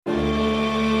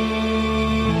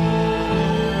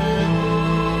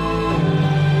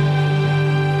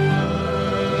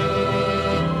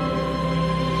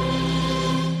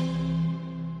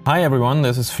Hi everyone,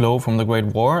 this is Flo from The Great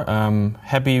War.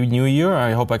 Happy New Year,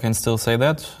 I hope I can still say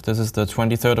that. This is the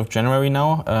 23rd of January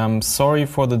now. Sorry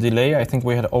for the delay, I think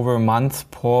we had over a month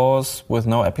pause with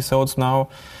no episodes now.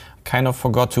 Kind of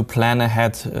forgot to plan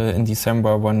ahead in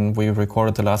December when we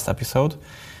recorded the last episode.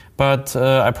 But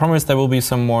I promise there will be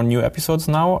some more new episodes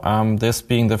now, this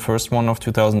being the first one of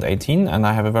 2018, and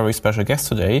I have a very special guest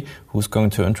today who's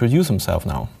going to introduce himself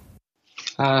now.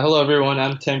 Hello, everyone.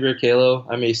 I'm Tanveer Kalo.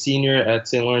 I'm a senior at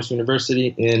St. Lawrence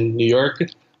University in New York.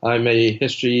 I'm a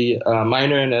history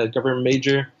minor and a government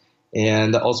major,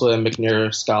 and also a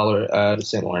McNair scholar at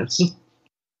St. Lawrence.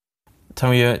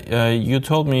 Tanveer, you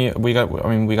told me we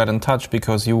got in touch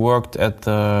because you worked at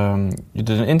you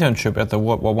did an internship at the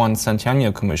WW1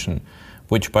 Centennial Commission,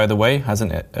 which, by the way, has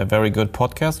a very good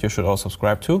podcast. You should all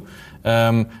subscribe to.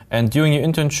 And during your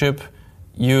internship,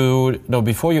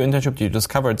 before your internship, you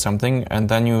discovered something, and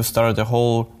then you started a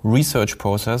whole research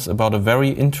process about a very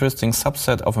interesting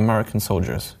subset of American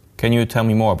soldiers. Can you tell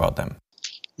me more about them?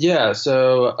 Yeah,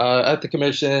 so at the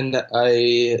commission,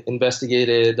 I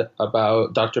investigated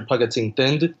about Dr. Bhagat Singh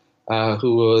Thind,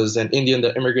 who was an Indian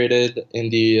that immigrated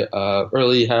in the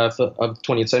early half of the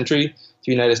 20th century to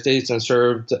the United States and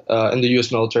served in the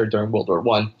U.S. military during World War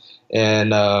I. And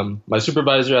my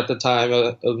supervisor at the time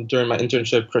during my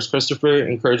internship, Chris Christopher,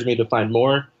 encouraged me to find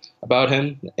more about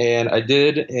him. And I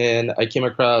did, and I came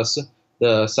across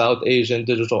the South Asian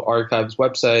Digital Archives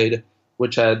website,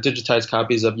 which had digitized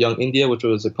copies of Young India, which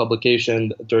was a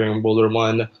publication during World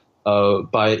War I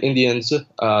by Indians.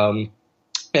 And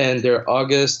their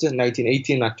August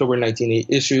 1918, October 1908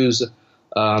 issues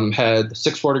had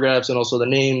 6 photographs and also the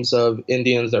names of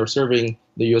Indians that were serving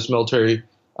the U.S. military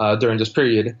during this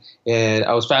period. And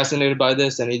I was fascinated by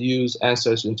this, and I used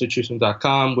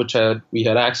AncestryInstitution.com, which we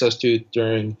had access to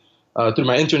through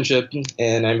my internship,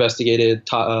 and I investigated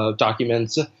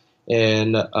documents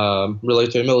and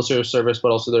related to military service, but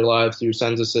also their lives through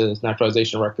censuses,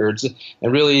 naturalization records,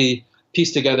 and really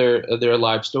pieced together their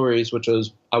life stories,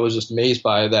 I was just amazed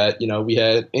by that. We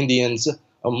had Indians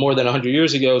more than 100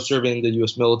 years ago serving the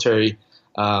U.S. military.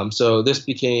 So this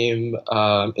became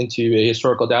into a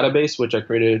historical database, which I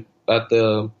created at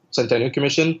the Centennial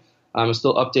Commission. I'm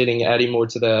still updating, adding more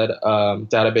to that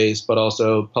database, but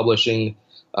also publishing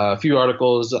a few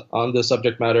articles on the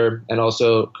subject matter, and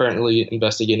also currently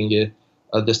investigating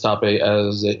this topic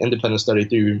as an independent study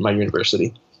through my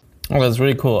university. Oh, that's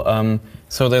really cool.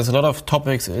 So there's a lot of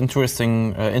topics,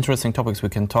 interesting topics we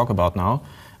can talk about now.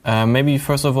 Maybe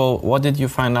first of all, what did you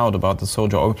find out about the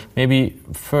soldier? Or maybe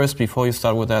first, before you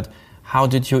start with that, how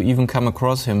did you even come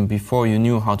across him before you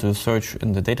knew how to search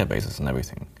in the databases and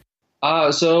everything?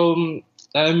 So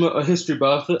I'm a history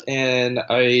buff, and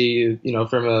I,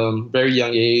 from a very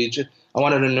young age, I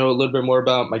wanted to know a little bit more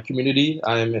about my community.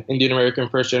 I'm an Indian American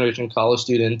first generation college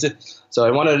student. So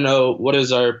I wanted to know, what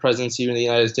is our presence here in the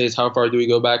United States? How far do we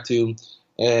go back to?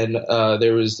 And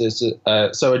there was this,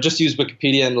 so I just used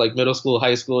Wikipedia in like middle school,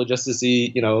 high school, just to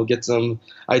see, get some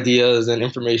ideas and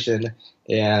information.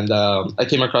 And I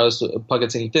came across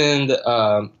Bhagat Singh Thind.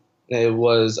 It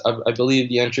was, I believe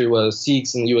the entry was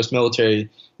Sikhs in the U.S. military,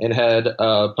 and had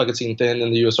Bhagat Singh Thind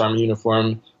in the U.S. Army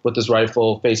uniform with his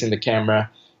rifle facing the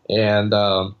camera. And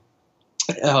I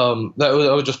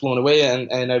was just blown away.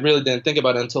 And I really didn't think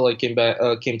about it until I came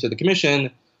to the commission.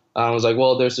 I was like,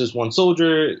 well, there's this one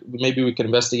soldier, maybe we could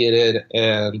investigate it.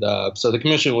 And so the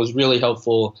commission was really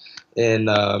helpful in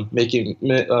helping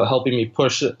me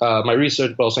push my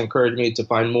research, but also encouraged me to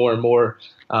find more and more.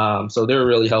 So they were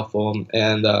really helpful.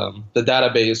 And the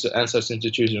database, Ancestry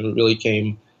Institution, really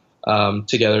came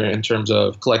together in terms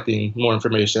of collecting more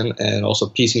information and also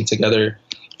piecing together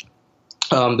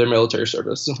their military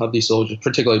service of these soldiers,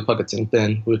 particularly Bhagat Singh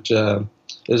Thind, which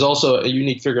is also a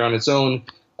unique figure on its own.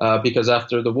 Because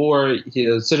after the war,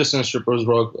 his citizenship was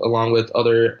revoked along with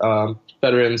other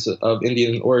veterans of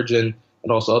Indian origin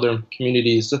and also other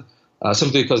communities,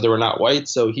 simply because they were not white.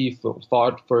 So he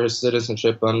fought for his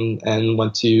citizenship and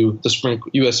went to the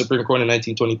U.S. Supreme Court in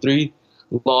 1923,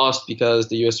 lost because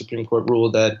the U.S. Supreme Court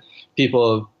ruled that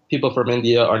people from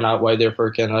India are not white,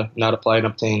 therefore cannot not apply and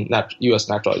obtain U.S.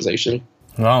 naturalization.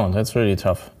 Wow, that's really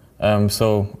tough.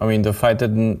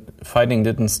 The fighting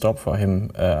didn't stop for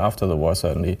him after the war,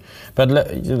 certainly. But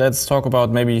let's talk about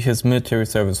maybe his military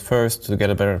service first to get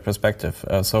a better perspective.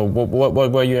 So what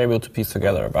were you able to piece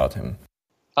together about him?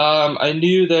 I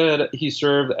knew that he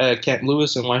served at Camp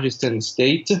Lewis in Washington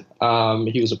State.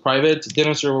 He was a private,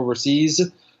 didn't serve overseas.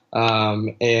 There's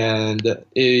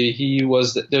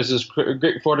this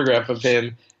great photograph of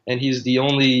him, and he's the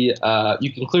only,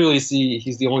 you can clearly see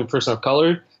he's the only person of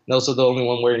color. And also the only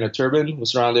one wearing a turban, was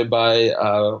surrounded by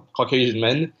Caucasian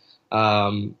men.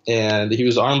 And he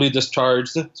was honorably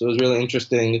discharged, so it was really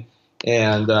interesting.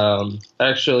 And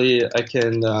actually, I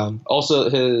can also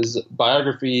his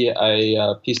biography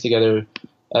I pieced together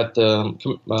at the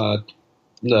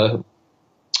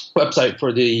website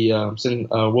for the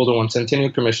World War I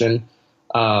Centennial Commission.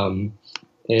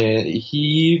 And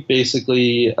he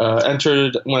basically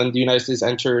entered when the United States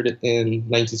entered in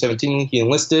 1917. He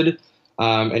enlisted,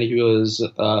 and he was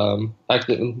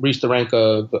reached the rank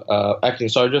of acting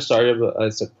sergeant. Started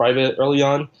as a private early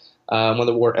on when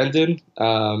the war ended,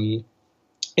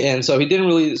 and so he didn't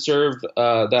really serve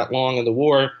that long in the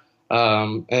war,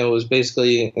 and it was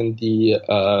basically in the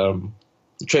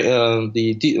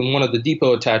one of the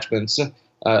depot attachments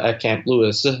at Camp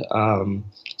Lewis.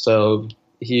 So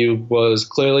he was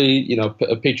clearly,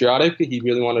 patriotic. He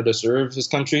really wanted to serve his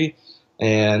country,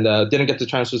 and didn't get the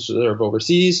chance to serve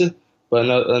overseas, but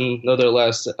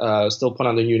nonetheless, still put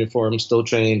on the uniform, still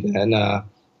trained, and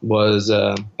was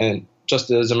and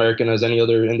just as American as any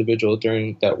other individual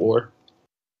during that war.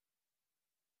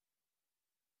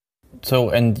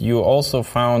 So, and you also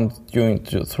found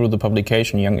through the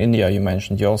publication Young India, you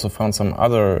mentioned, you also found some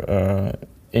other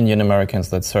Indian Americans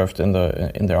that served in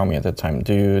the army at that time.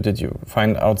 Did you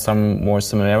find out some more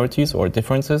similarities or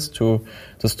differences to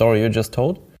the story you just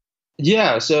told?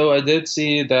 Yeah, so I did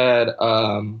see that,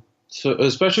 so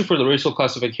especially for the racial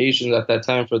classifications at that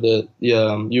time for the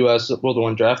U.S. World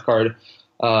War I draft card,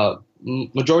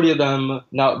 majority of them,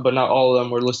 but not all of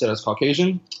them, were listed as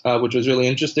Caucasian, which was really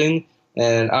interesting.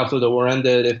 And after the war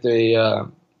ended, if they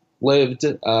lived,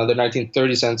 the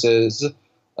 1930 census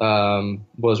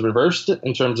was reversed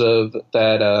in terms of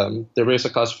that the racial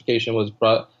classification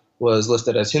was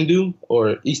listed as Hindu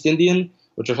or East Indian,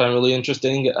 which I find really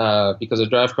interesting because the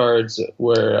draft cards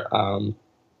were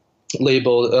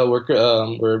labeled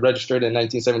were registered in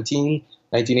 1917,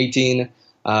 1918.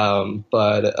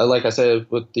 But like I said,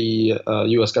 with the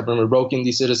U.S. government revoking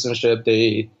the citizenship,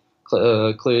 they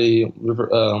clearly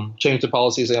changed the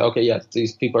policy, saying, okay, yes,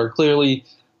 these people are clearly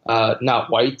not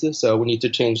white, so we need to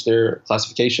change their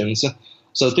classifications.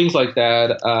 So things like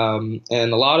that.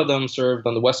 And a lot of them served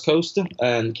on the West Coast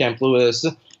and Camp Lewis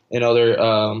and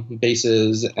other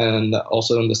bases, and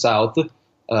also in the South,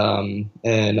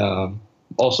 and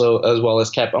also as well as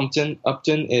Camp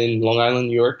Upton in Long Island,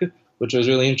 New York, which was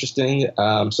really interesting.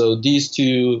 So these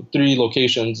three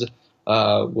locations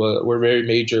were very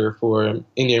major for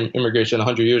Indian immigration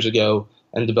 100 years ago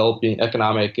and developing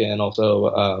economic and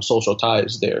also social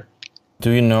ties there.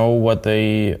 Do you know what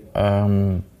they,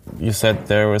 you said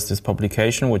there was this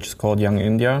publication which is called Young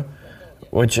India,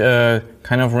 which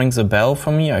kind of rings a bell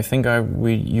for me. I think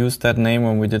we used that name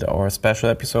when we did our special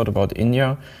episode about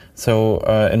India. So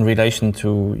in relation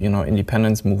to,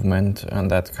 independence movement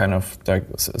and that kind of like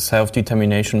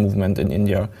self-determination movement in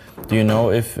India, do you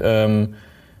know if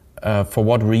for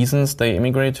what reasons they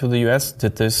immigrated to the U.S.?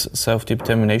 Did this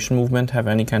self-determination movement have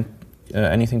anything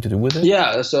to do with it?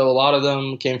 Yeah, so a lot of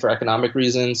them came for economic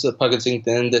reasons. Bhagat Singh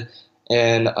Thind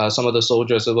and some of the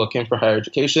soldiers as well came for higher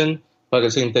education.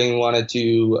 Bhagat Singh Thind wanted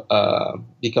to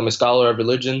become a scholar of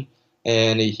religion,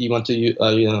 and he went to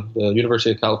the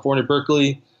University of California,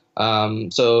 Berkeley.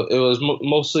 So it was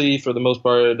mostly, for the most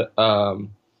part,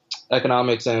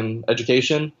 economics and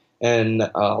education. And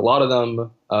a lot of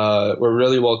them were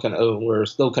really were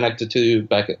still connected to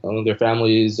their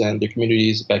families and their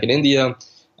communities back in India,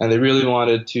 and they really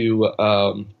wanted to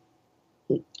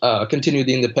continue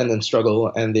the independence struggle,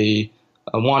 and they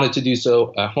wanted to do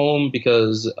so at home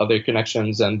because of their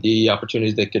connections and the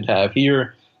opportunities they could have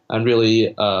here, and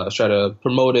really try to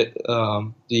promote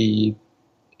the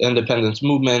independence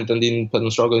movement and the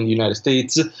independence struggle in the United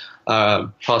States,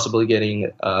 possibly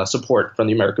getting support from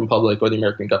the American public or the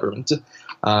American government.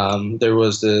 There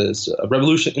was this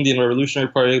Indian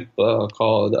Revolutionary Party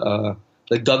called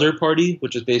the Ghadar Party,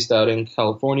 which is based out in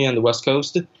California and the West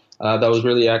Coast, that was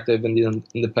really active in the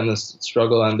independence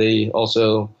struggle. And they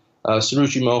also,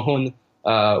 Suruchi Mohan,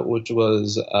 which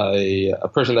was a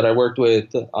person that I worked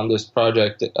with on this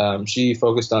project, she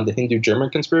focused on the Hindu-German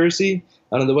conspiracy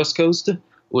out on the West Coast,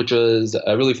 which was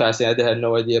really fascinating. I had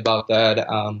no idea about that.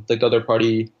 The Ghadar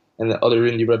Party and the other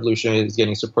Indian revolutionaries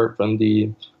getting support from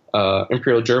the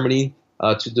Imperial Germany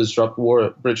to disrupt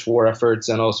British war efforts,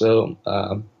 and also,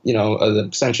 an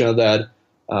extension of that,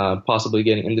 possibly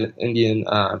getting Indian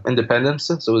independence.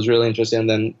 So it was really interesting. And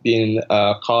then being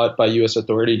caught by U.S.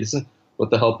 authorities with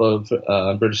the help of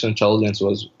British intelligence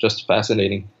was just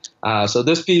fascinating. So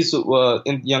this piece,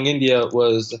 in Young India,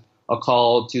 was a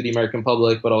call to the American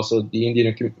public, but also the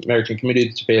Indian American community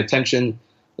to pay attention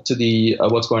to the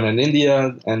what's going on in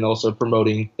India, and also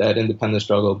promoting that independence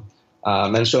struggle,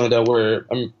 and showing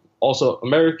that also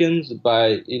Americans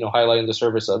by highlighting the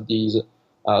service of these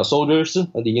soldiers,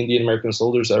 the Indian American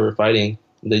soldiers that were fighting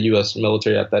the U.S.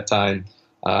 military at that time.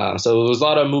 So it was a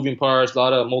lot of moving parts, a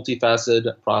lot of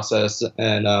multifaceted process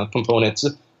and components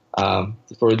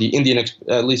for the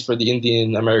at least for the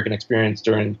Indian American experience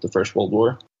during the First World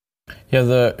War. Yeah,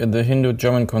 the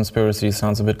Hindu-German conspiracy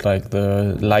sounds a bit like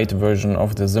the light version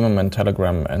of the Zimmermann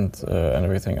telegram and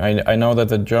everything. I know that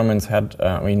the Germans had,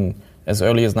 as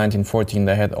early as 1914,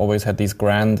 they had always had these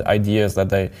grand ideas that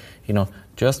they,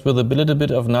 just with a little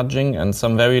bit of nudging and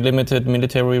some very limited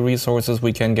military resources,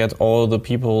 we can get all the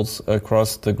peoples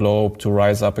across the globe to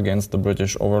rise up against the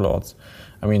British overlords.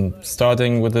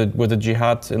 Starting with the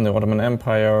jihad in the Ottoman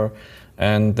Empire,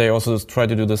 and they also tried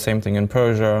to do the same thing in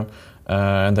Persia.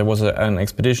 And there was an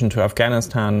expedition to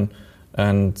Afghanistan,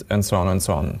 and so on and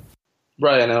so on.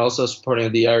 Right, and also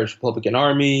supporting the Irish Republican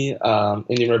Army,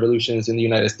 Indian revolutions in the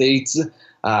United States.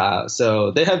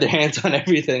 So they had their hands on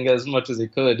everything as much as they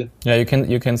could. Yeah,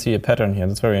 you can see a pattern here.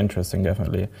 That's very interesting,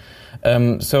 definitely.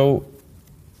 So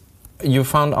you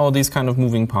found all these kind of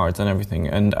moving parts and everything,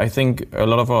 and I think a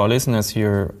lot of our listeners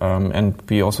here, and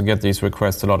we also get these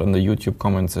requests a lot in the YouTube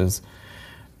comments, is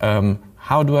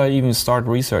how do I even start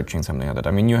researching something like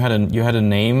that? You had a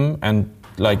name, and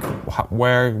like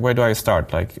where do I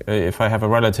start? Like if I have a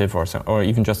relative or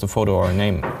even just a photo or a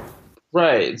name.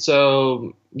 Right.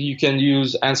 So you can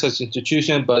use Ancestry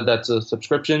Institution, but that's a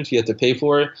subscription, so you have to pay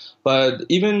for it. But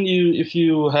even if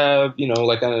you have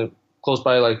like close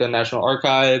by like a National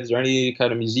Archives or any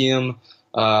kind of museum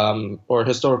or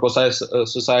historical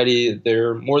society,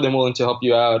 they're more than willing to help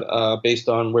you out based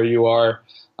on where you are.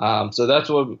 So that's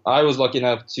what I was lucky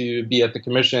enough to be at the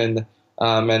commission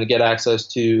and get access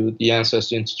to the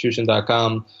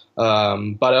AncestryInstitution.com.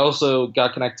 But I also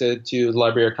got connected to the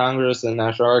Library of Congress and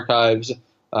National Archives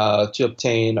to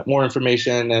obtain more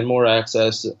information and more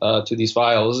access to these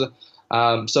files.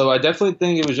 So I definitely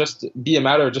think it would just be a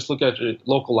matter of just looking at your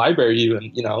local library,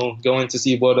 even, going to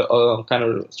see what kind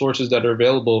of sources that are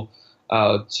available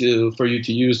for you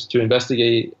to use to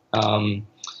investigate.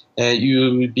 And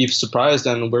you would be surprised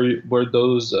on where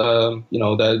those,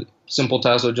 that simple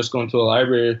tasks of just going to a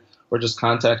library or just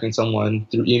contacting someone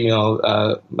through email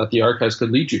at the archives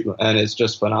could lead you. And it's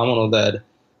just phenomenal that,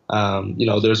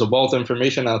 there's a wealth of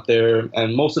information out there,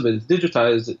 and most of it is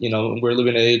digitized. We're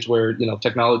living in an age where,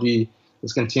 technology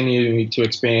is continuing to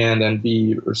expand and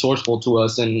be resourceful to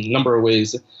us in a number of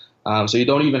ways. So you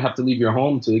don't even have to leave your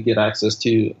home to get access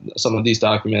to some of these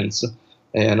documents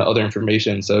and other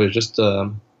information. So it's just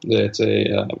it's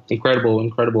a incredible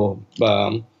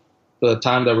the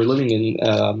time that we're living in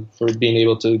for being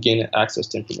able to gain access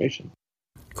to information.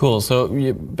 Cool. So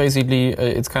basically,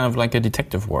 it's kind of like a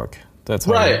detective work. That's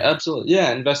right. Absolutely.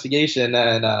 Yeah, investigation,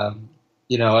 and I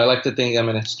like to think I'm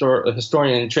a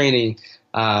historian in training.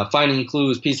 Finding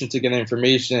clues, piecing together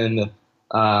information,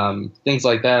 things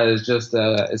like that is just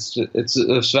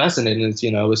it's fascinating. It's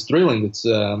thrilling. It's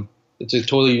a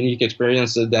totally unique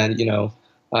experience than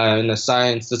in a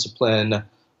science discipline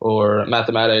or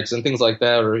mathematics and things like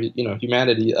that, or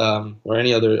humanity or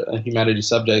any other humanity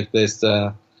subject. It's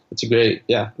a great,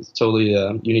 it's a totally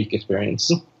unique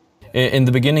experience. In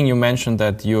the beginning, you mentioned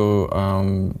that you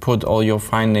put all your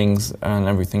findings and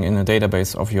everything in a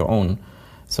database of your own.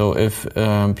 So if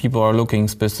people are looking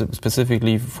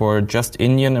specifically for just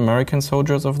Indian American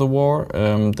soldiers of the war,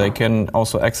 they can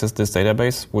also access this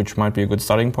database, which might be a good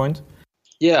starting point.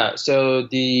 Yeah, so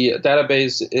the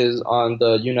database is on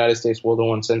the United States World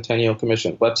War I Centennial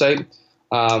Commission website.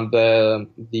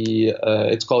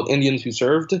 It's called Indians Who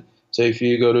Served. So if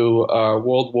you go to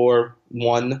World War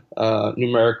I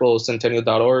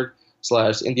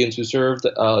numericalcentennial.org/Indians Who Served,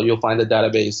 you'll find the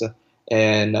database,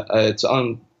 and it's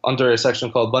under a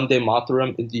section called Vande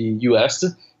Mataram in the U.S.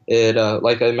 It,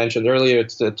 like I mentioned earlier,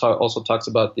 it also talks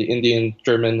about the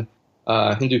Indian-German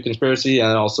Hindu conspiracy,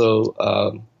 and also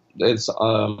it's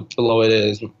below it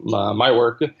is my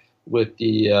work with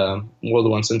the World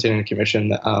War I Centennial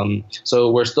Commission. So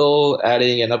we're still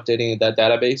adding and updating that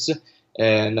database.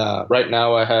 And right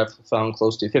now I have found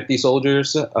close to 50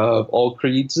 soldiers of all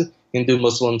creeds, Hindu,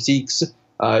 Muslim, Sikhs,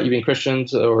 even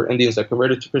Christians or Indians that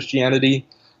converted to Christianity.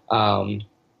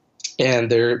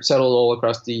 And they're settled all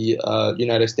across the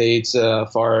United States,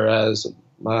 far as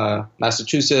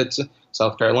Massachusetts,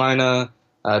 South Carolina,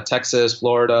 Texas,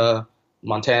 Florida,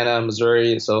 Montana,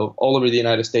 Missouri, so all over the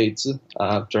United States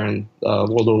during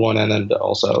World War I and then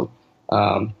also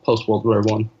post-World War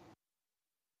I.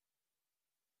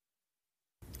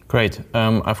 Great.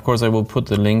 Of course, I will put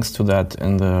the links to that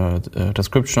in the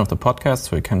description of the podcast,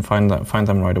 so you can find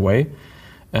them right away.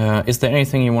 Is there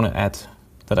anything you want to add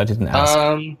that I didn't ask?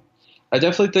 I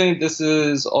definitely think this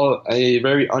is a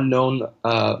very unknown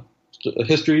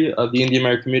history of the Indian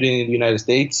American community in the United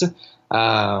States,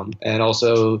 and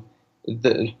also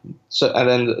and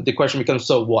then the question becomes,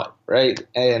 so what, right?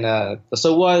 And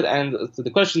so what, and the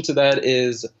question to that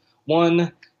is,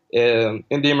 one, Indian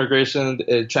immigration,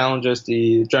 it challenges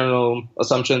the general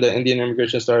assumption that Indian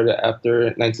immigration started after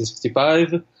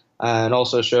 1965, and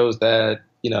also shows that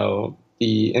the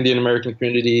Indian American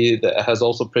community that has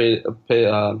also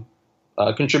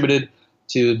contributed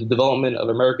to the development of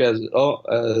America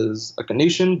as a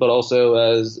nation, but also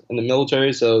as in the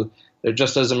military. So they're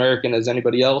just as American as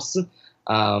anybody else.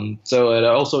 So I'd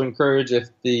also encourage, if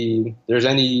there's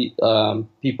any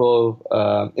people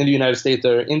in the United States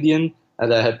that are Indian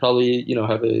and that had probably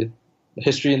have a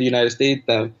history in the United States,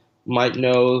 that might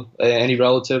know any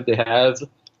relative they have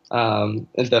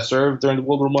that served during the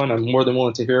World War I, I'm more than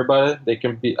willing to hear about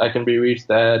it. I can be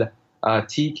reached at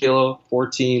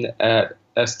tkalo14 at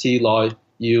stlawu.edu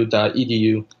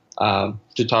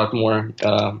to talk more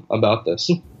about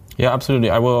this. Yeah, absolutely.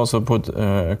 I will also put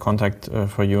a contact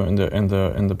for you in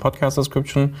the podcast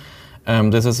description.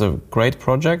 This is a great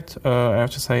project, I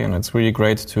have to say, and it's really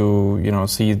great to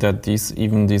see that this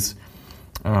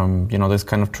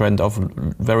kind of trend of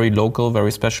very local,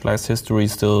 very specialized history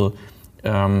still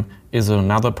is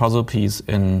another puzzle piece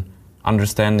in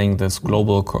understanding this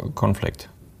global conflict.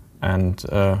 And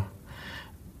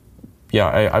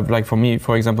I like, for me,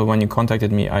 for example, when you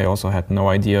contacted me, I also had no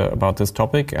idea about this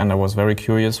topic, and I was very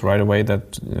curious right away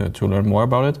to learn more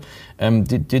about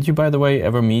it. Did you, by the way,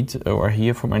 ever meet or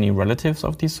hear from any relatives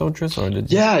of these soldiers? Or did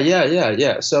you?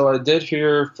 Yeah. So I did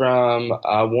hear from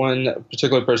one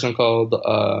particular person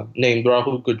named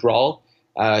Rahul Gujral.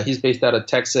 He's based out of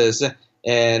Texas,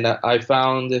 and I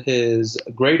found his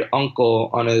great uncle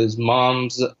on his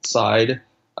mom's side,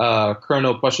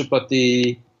 Colonel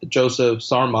Pashupati Joseph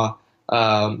Sarma.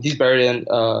 He's buried in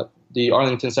the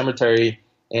Arlington Cemetery,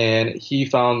 and he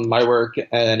found my work,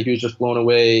 and he was just blown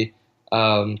away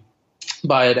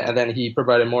by it. And then he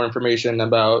provided more information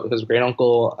about his great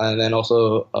uncle, and then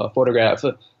also a photograph.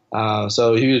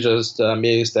 So he was just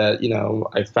amazed that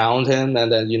I found him,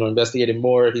 and then investigated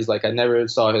more. He's like, I never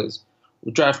saw his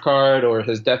draft card or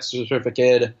his death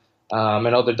certificate and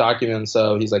other documents.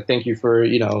 So he's like, thank you for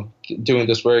doing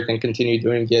this work and continue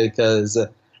doing it, because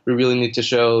we really need to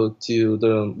show to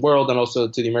the world and also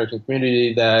to the American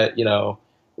community that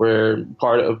we're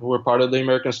part of the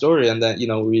American story, and that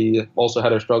we also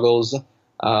had our struggles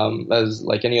as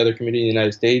like any other community in the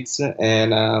United States,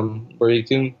 and we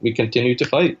continue to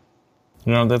fight.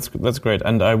 That's great,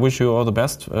 and I wish you all the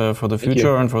best for the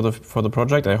future and for the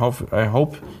project. I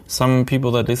hope some people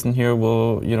that listen here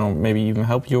will maybe even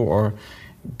help you or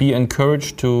be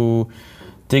encouraged to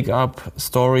dig up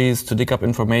stories, to dig up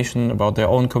information about their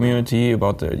own community,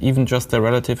 about even just their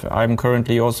relative. I'm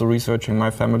currently also researching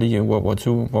my family in World War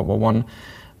II, World War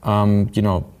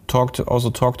I. Talk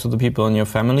to the people in your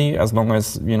family, as long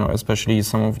as especially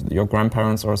some of your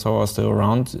grandparents or so are still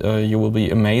around. You will be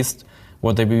amazed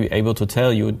what they will be able to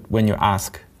tell you when you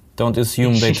ask. Don't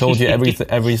assume they told you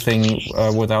everything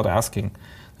without asking.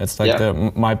 That's like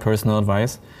my personal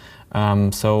advice.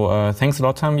 So thanks a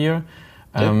lot, Tanveer.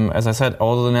 As I said,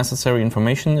 all the necessary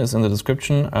information is in the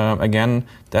description. Again,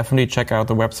 definitely check out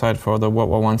the website for the World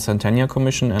War I Centennial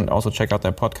Commission, and also check out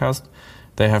their podcast.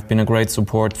 They have been a great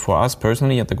support for us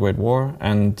personally at the Great War,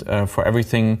 and for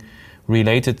everything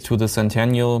related to the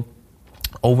Centennial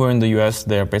over in the US.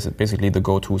 They're basically the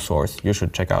go-to source you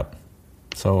should check out.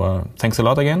 So thanks a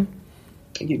lot again.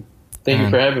 Thank you. Thank you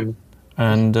for having me.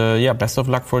 And best of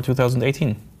luck for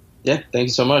 2018. Yeah, thank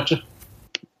you so much.